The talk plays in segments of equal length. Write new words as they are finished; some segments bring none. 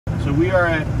So we are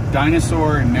at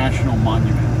Dinosaur National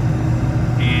Monument,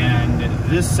 and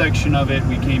this section of it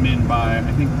we came in by,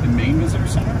 I think, the main visitor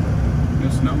center.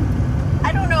 Yes, no?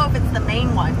 I don't know if it's the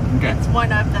main one. Okay. It's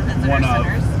one of the visitor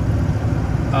centers.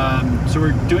 So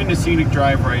we're doing the scenic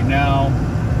drive right now.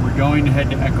 We're going to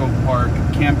head to Echo Park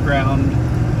Campground,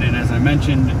 and as I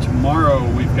mentioned, tomorrow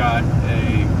we've got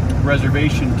a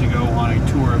reservation to go on a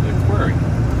tour of the quarry.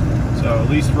 So at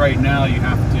least right now you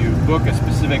have to book a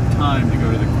specific time to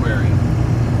go to the quarry.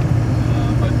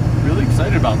 But really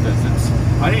excited about this.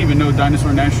 I didn't even know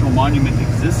Dinosaur National Monument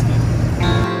existed.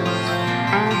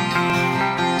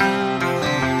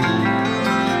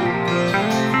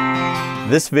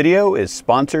 This video is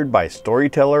sponsored by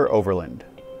Storyteller Overland.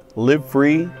 Live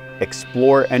free,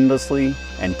 explore endlessly,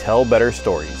 and tell better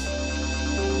stories.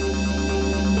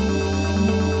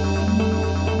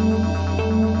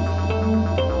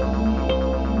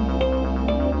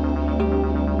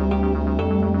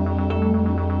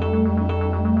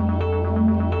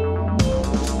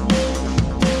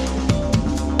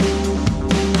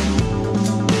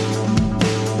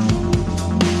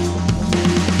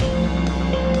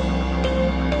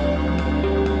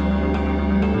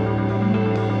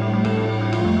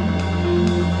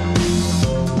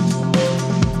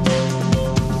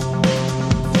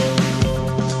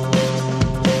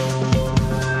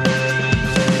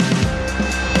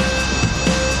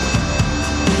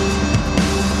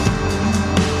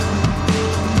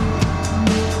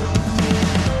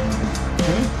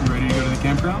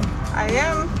 Campground? I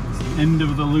am. It's the end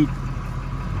of the loop.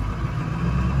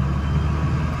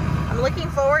 I'm looking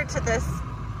forward to this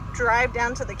drive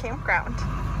down to the campground.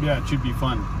 Yeah, it should be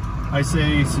fun. I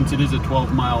say, since it is a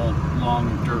 12-mile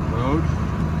long dirt road,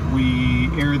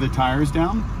 we air the tires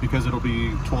down because it'll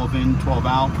be 12 in, 12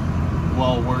 out.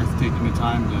 Well worth taking the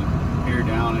time to air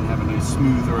down and have a nice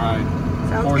smooth ride.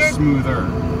 Sounds or good. Smoother.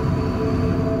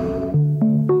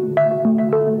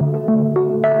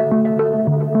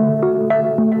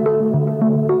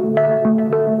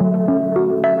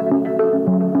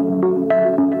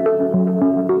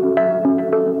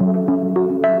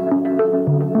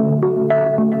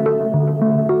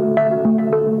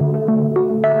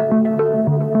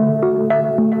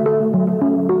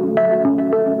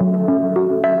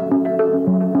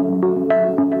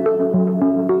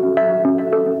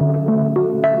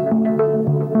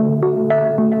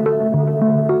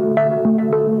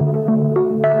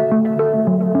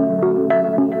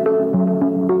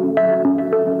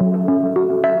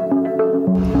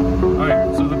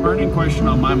 Question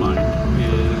on my mind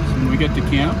is, when we get to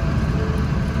camp,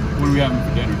 what are we having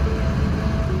for dinner?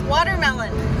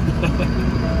 Watermelon.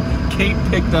 Kate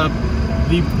picked up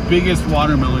the biggest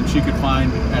watermelon she could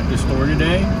find at the store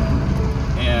today,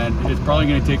 and it's probably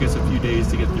going to take us a few days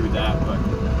to get through that, but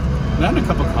that and a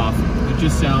cup of coffee. It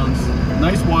just sounds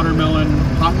nice. Watermelon,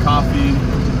 hot coffee.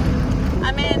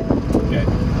 I'm in. Okay.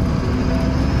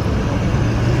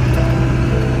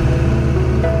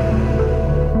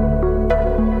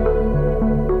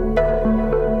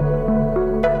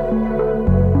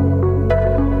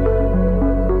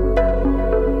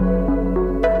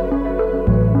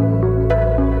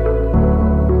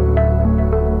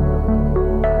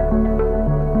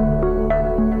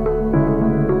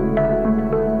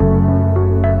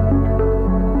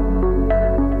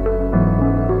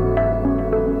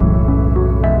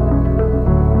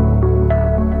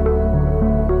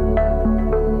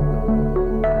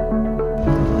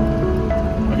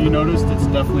 You noticed it's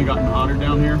definitely gotten hotter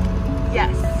down here?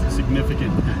 Yes.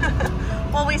 Significant.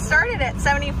 Well, we started at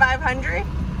 7,500.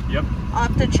 Yep. I'll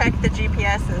have to check the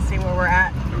GPS and see where we're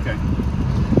at. Okay.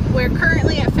 We're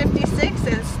currently at 56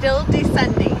 and still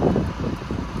descending.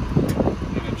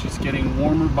 And it's just getting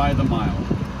warmer by the mile.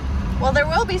 Well, there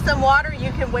will be some water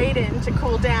you can wade in to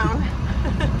cool down.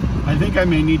 I think I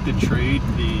may need to trade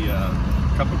the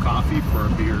cup of coffee for a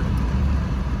beer.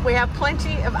 We have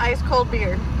plenty of ice cold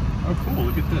beer. Oh, cool.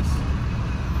 Look at this.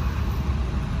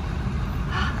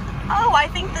 Oh, I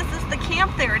think this is the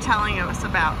camp they were telling us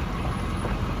about.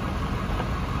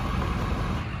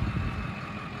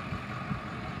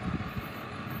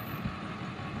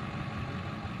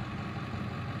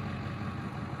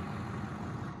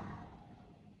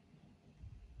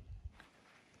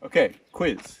 Okay,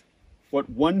 quiz. What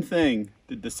one thing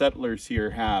did the settlers here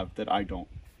have that I don't?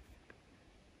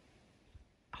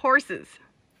 Horses.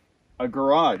 A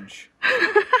garage.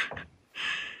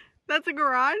 That's a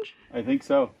garage? I think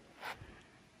so.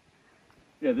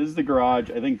 Yeah, this is the garage.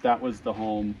 I think that was the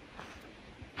home.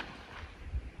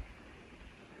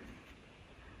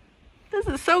 This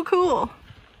is so cool.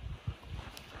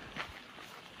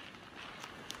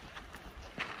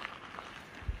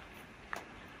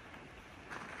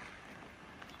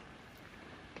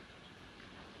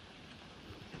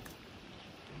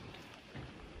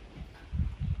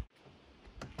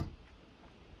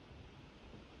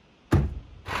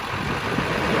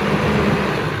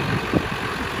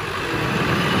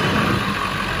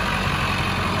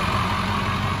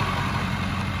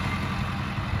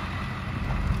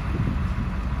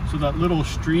 that little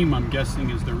stream, I'm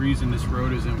guessing, is the reason this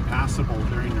road is impassable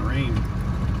during the rain.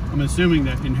 I'm assuming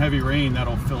that in heavy rain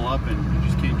that'll fill up and you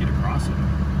just can't get across it.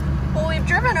 Well, we've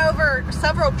driven over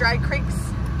several dry creeks.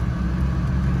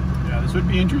 Yeah, this would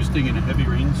be interesting in a heavy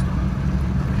rainstorm.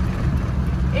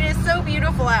 It is so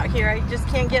beautiful out here. I just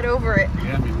can't get over it.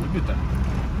 Yeah, I mean, look at that.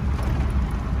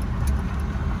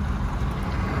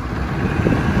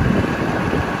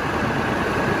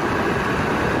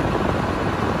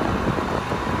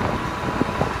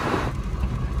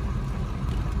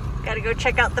 Gotta go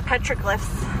check out the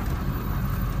petroglyphs.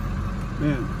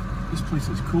 Man, this place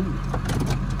is cool.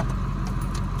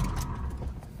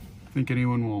 Think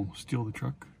anyone will steal the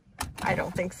truck? I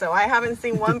don't think so. I haven't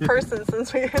seen one person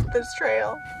since we hit this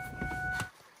trail.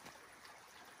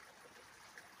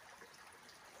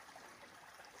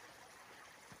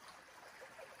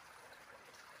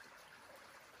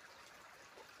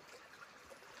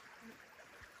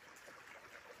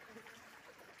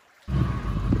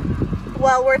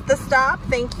 Well worth the stop,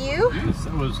 thank you. Yes,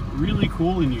 that was really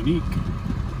cool and unique.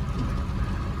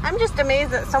 I'm just amazed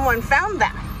that someone found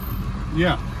that.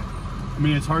 Yeah, I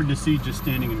mean, it's hard to see just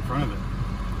standing in front of it.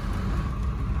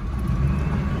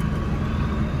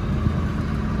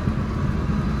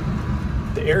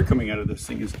 The air coming out of this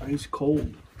thing is ice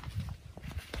cold.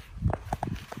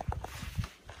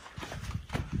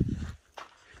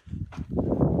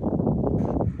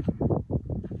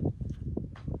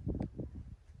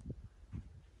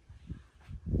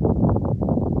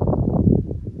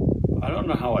 I don't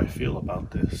know how I feel about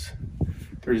this.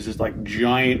 There's this like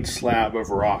giant slab of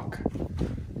rock.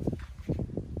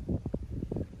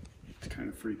 It's kind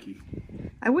of freaky.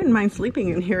 I wouldn't mind sleeping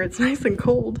in here. It's nice and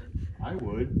cold. I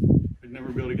would. I'd never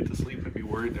be able to get to sleep. I'd be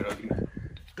worried that I was gonna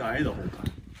die the whole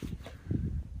time.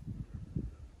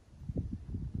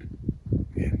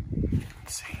 Man,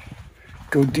 let's see.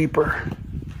 Go deeper.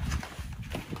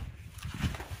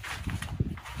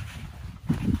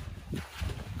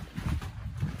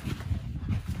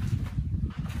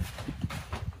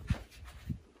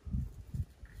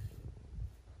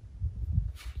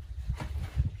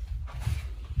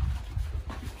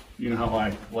 You know how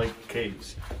I like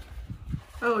caves.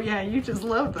 Oh yeah, you just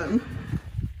love them.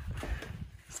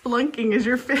 Spelunking is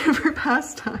your favorite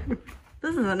pastime.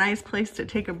 This is a nice place to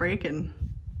take a break and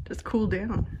just cool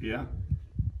down. Yeah.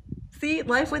 See,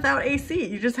 life without AC,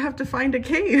 you just have to find a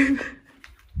cave.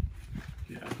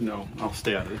 Yeah, no, I'll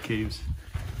stay out of the caves.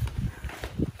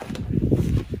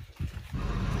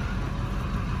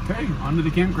 Okay, on to the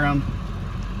campground.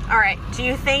 All right, do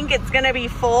you think it's gonna be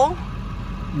full?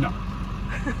 No.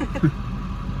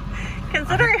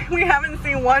 Considering we haven't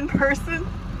seen one person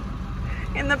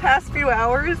in the past few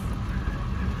hours.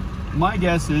 My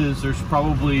guess is there's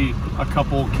probably a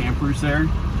couple campers there.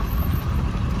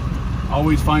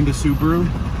 Always find a Subaru.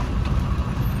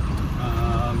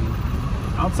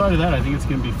 Outside of that, I think it's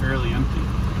going to be fairly empty.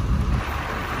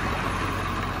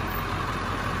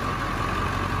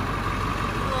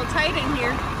 A little tight in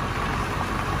here.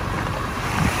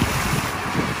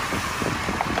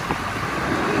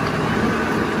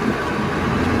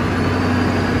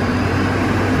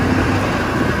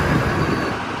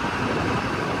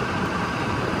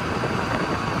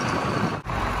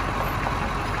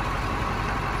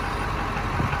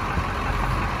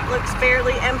 Looks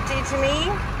fairly empty to me.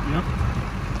 Yep.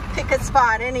 Pick a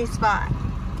spot, any spot.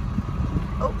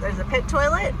 Oh, there's a pit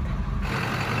toilet.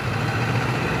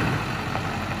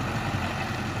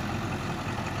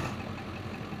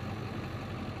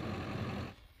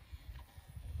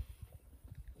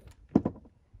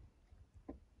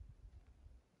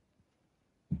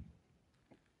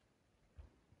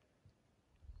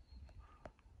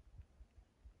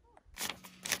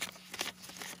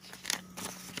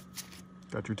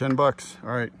 Got your 10 bucks. All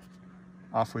right,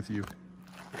 off with you.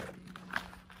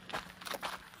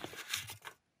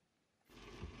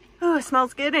 Oh, it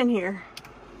smells good in here.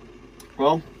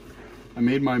 Well, I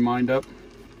made my mind up.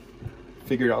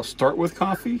 Figured I'll start with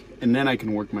coffee and then I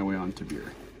can work my way on to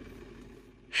beer.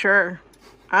 Sure.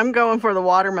 I'm going for the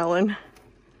watermelon.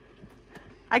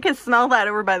 I can smell that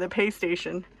over by the pay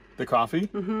station. The coffee?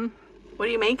 Mm-hmm. What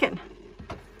are you making?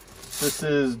 This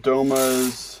is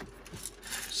Doma's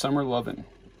Summer Lovin'.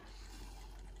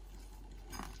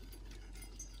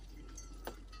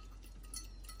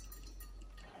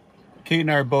 Kate and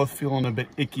I are both feeling a bit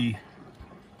icky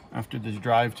after this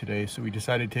drive today, so we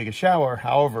decided to take a shower.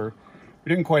 However, we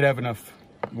didn't quite have enough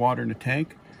water in the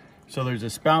tank, so there's a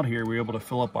spout here. We were able to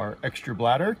fill up our extra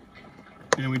bladder,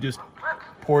 and we just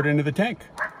pour it into the tank.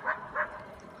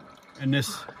 And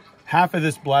half of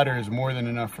this bladder is more than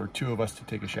enough for two of us to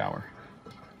take a shower.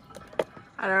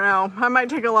 I don't know. I might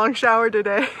take a long shower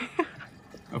today.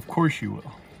 Of course you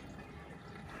will.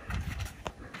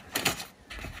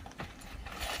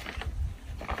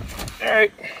 All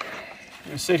right, I'm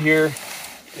gonna sit here,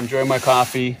 enjoy my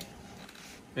coffee,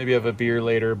 maybe have a beer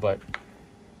later, but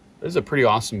this is a pretty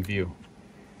awesome view.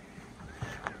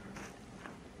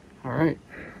 All right.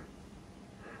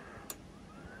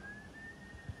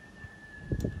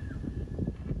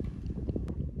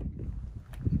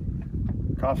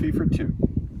 Coffee for two.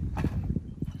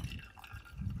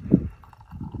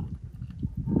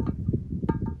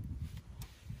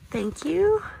 Thank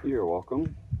you. You're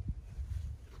welcome.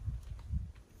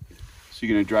 So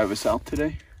you're gonna drive us out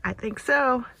today? I think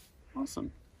so.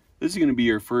 Awesome. This is gonna be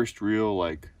your first real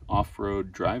like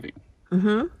off-road driving.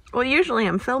 Mm-hmm. Well, usually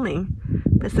I'm filming,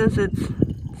 but since it's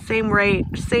same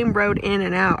road in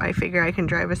and out, I figure I can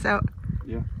drive us out.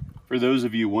 Yeah. For those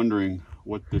of you wondering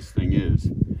what this thing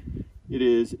is, it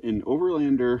is an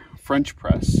Overlander French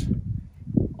press.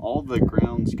 All the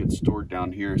grounds get stored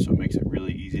down here, so it makes it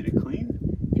really easy to clean.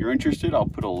 If you're interested, I'll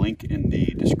put a link in the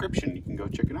description. You can go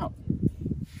check it out.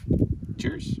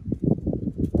 Cheers.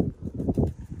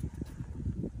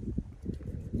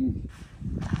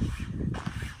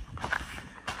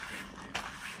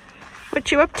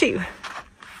 What you up to?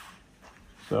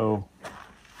 So,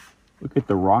 look at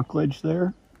the rock ledge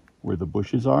there, where the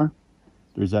bushes are.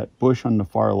 There's that bush on the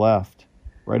far left.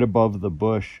 Right above the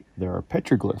bush, there are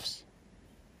petroglyphs.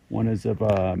 One is of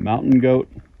a mountain goat,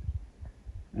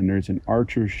 and there's an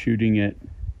archer shooting it.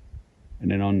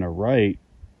 And then on the right,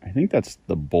 I think that's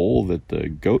the bowl that the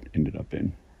goat ended up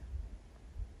in.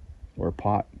 Or a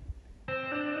pot.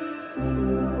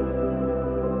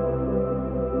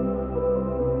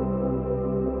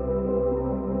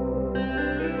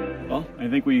 Well, I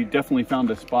think we definitely found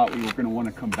a spot we were going to want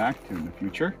to come back to in the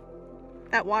future.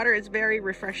 That water is very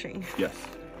refreshing. Yes.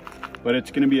 But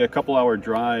it's going to be a couple-hour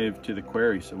drive to the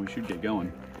quarry, so we should get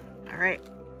going. All right.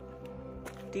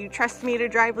 Do you trust me to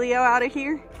drive Leo out of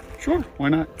here? Sure, why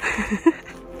not?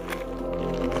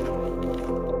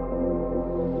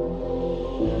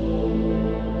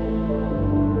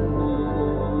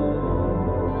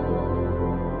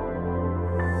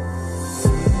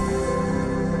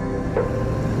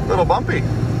 Little bumpy.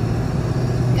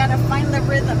 Gotta find the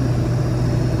rhythm.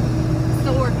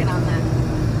 Still working on that.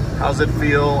 How's it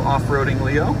feel off-roading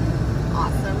Leo?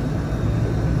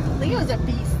 Awesome. Leo's a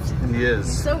beast. He is.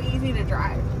 He's so easy to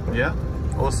drive. Yeah.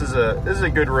 Well, this is a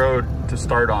good road to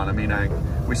start on. I mean,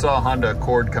 we saw a Honda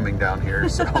Accord coming down here,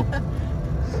 so.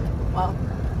 Well,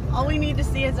 all we need to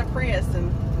see is a Prius,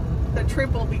 and the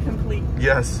trip will be complete.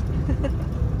 Yes.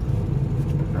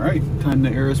 All right, time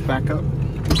to air us back up.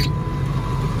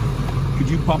 Could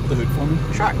you pop the hood for me?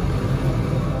 Sure.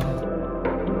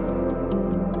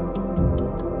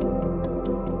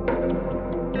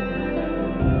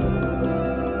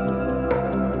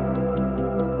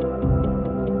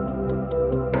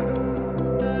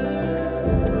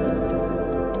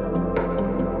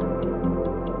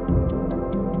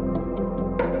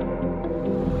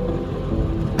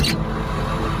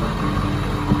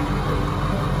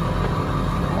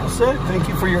 All set. Thank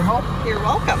you for your help. You're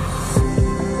welcome.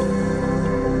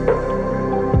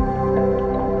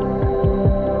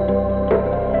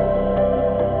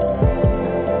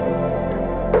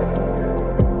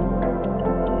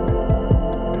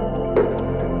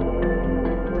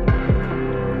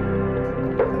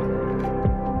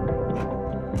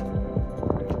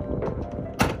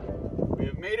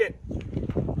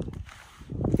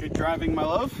 Driving, my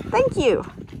love. Thank you.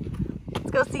 Let's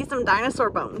go see some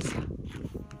dinosaur bones.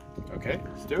 Okay,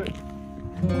 let's do it.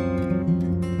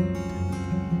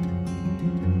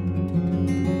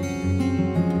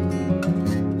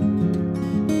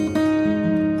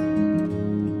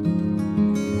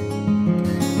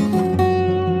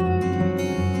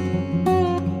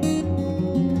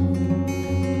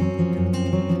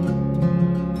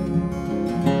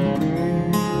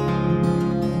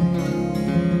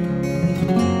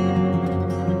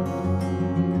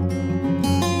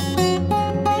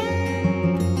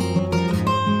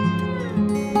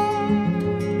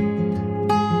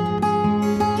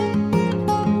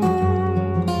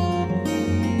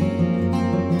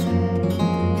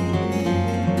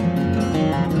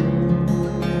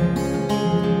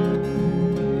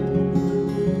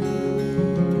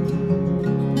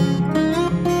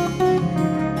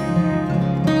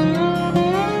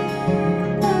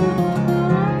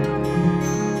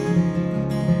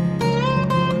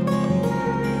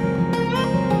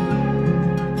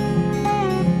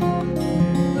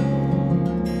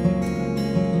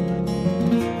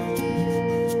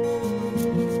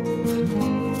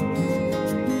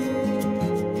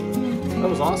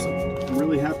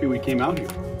 happy we came out here.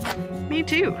 Me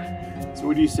too. So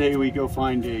what do you say we go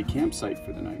find a campsite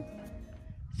for the night?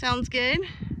 Sounds good.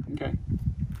 Okay.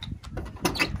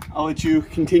 I'll let you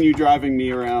continue driving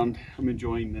me around. I'm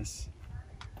enjoying this.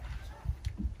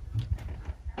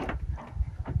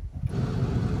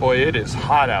 Boy, it is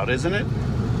hot out, isn't it?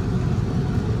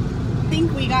 I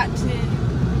think we got to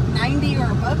 90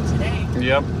 or above today.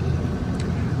 Yep.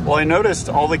 Well, I noticed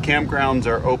all the campgrounds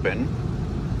are open,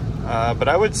 but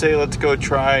I would say let's go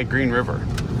try Green River.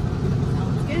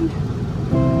 Sounds good.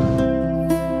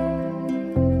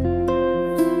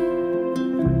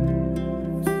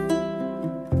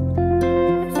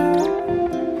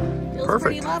 Feels Perfect.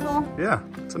 pretty level. Yeah,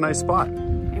 it's a nice spot.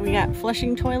 And we got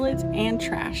flushing toilets and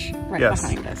trash right Yes.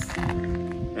 behind us.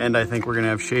 And I think we're gonna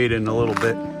have shade in a little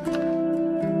bit.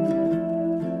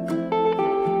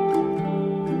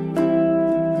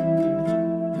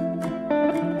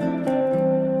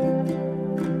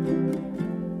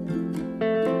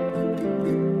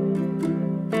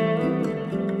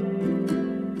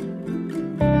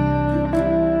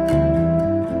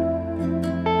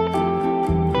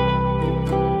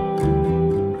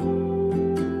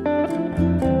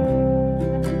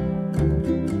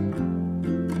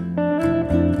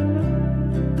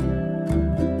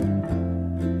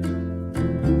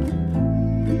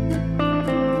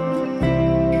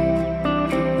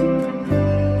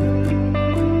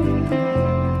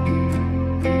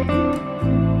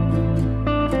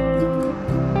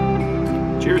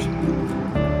 Cheers.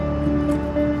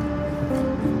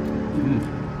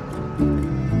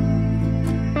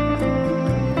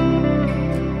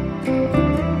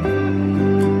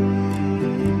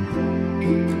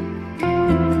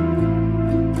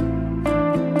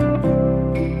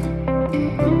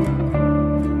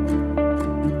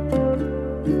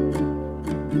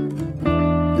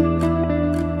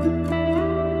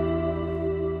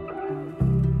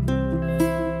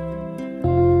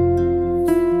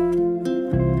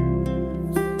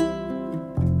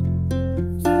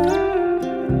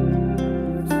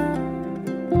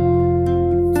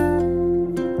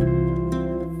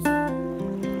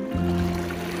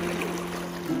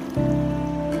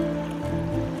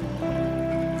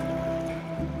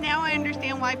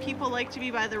 Why people like to be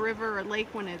by the river or lake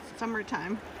when it's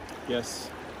summertime. Yes,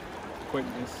 quite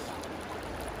nice.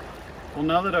 Well,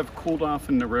 now that I've cooled off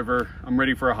in the river, I'm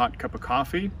ready for a hot cup of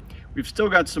coffee. We've still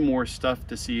got some more stuff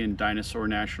to see in Dinosaur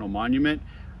National Monument,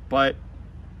 but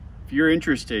if you're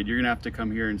interested, you're gonna have to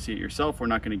come here and see it yourself. We're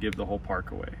not gonna give the whole park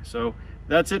away. So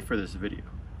that's it for this video.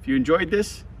 If you enjoyed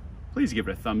this, please give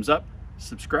it a thumbs up,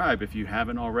 subscribe if you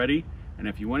haven't already, and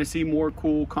if you want to see more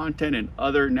cool content in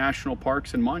other national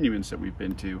parks and monuments that we've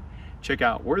been to, check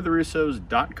out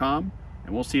we'retherussos.com,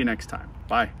 and we'll see you next time.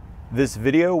 Bye. This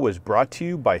video was brought to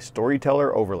you by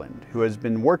Storyteller Overland, who has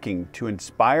been working to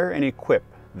inspire and equip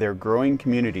their growing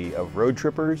community of road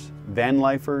trippers, van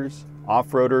lifers,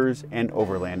 off-roaders, and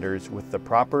overlanders with the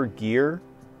proper gear,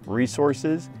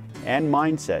 resources, and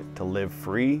mindset to live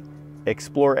free,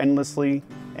 explore endlessly,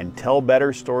 and tell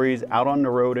better stories out on the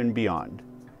road and beyond.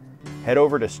 Head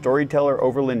over to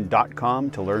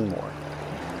storytelleroverland.com to learn more.